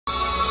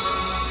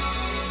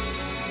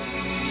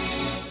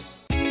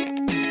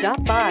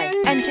Stop by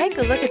and take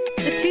a look at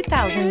the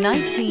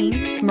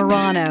 2019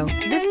 Murano.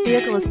 This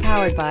vehicle is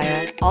powered by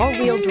a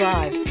all-wheel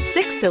drive,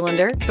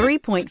 6-cylinder,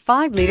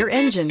 3.5-liter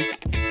engine.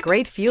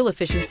 Great fuel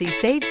efficiency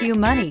saves you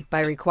money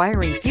by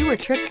requiring fewer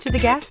trips to the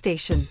gas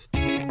station.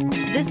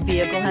 This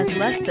vehicle has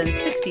less than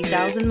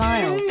 60,000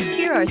 miles.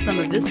 Here are some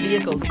of this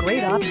vehicle's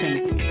great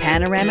options: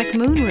 panoramic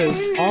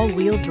moonroof,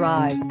 all-wheel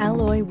drive,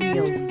 alloy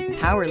wheels,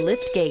 power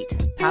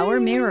liftgate, power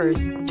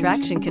mirrors,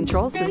 traction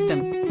control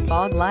system,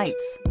 fog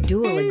lights,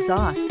 dual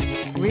exhaust,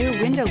 rear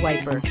window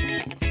wiper.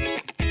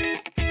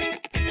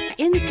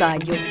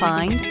 Inside you'll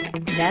find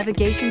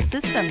navigation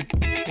system,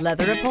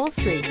 leather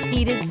upholstery,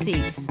 heated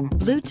seats,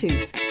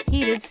 Bluetooth,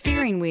 heated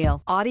steering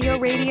wheel, audio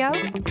radio,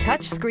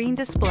 touchscreen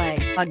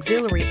display,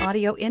 auxiliary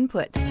audio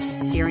input,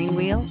 steering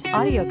wheel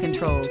audio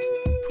controls,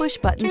 push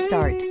button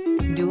start,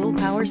 dual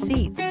power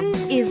seats.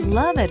 Is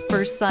love at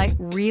first sight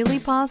really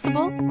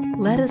possible?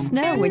 Let us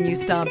know when you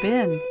stop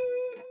in.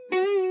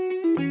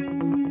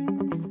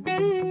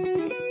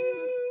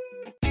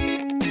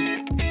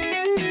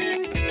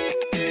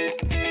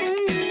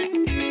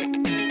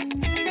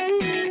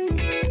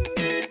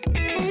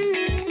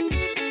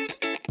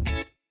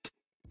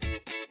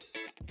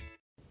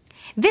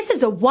 This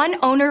is a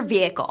one-owner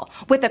vehicle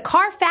with a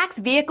Carfax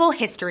Vehicle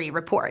History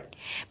Report.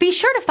 Be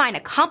sure to find a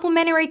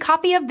complimentary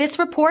copy of this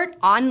report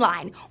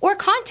online or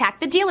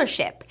contact the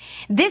dealership.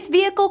 This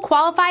vehicle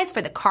qualifies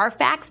for the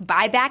Carfax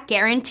Buyback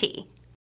Guarantee.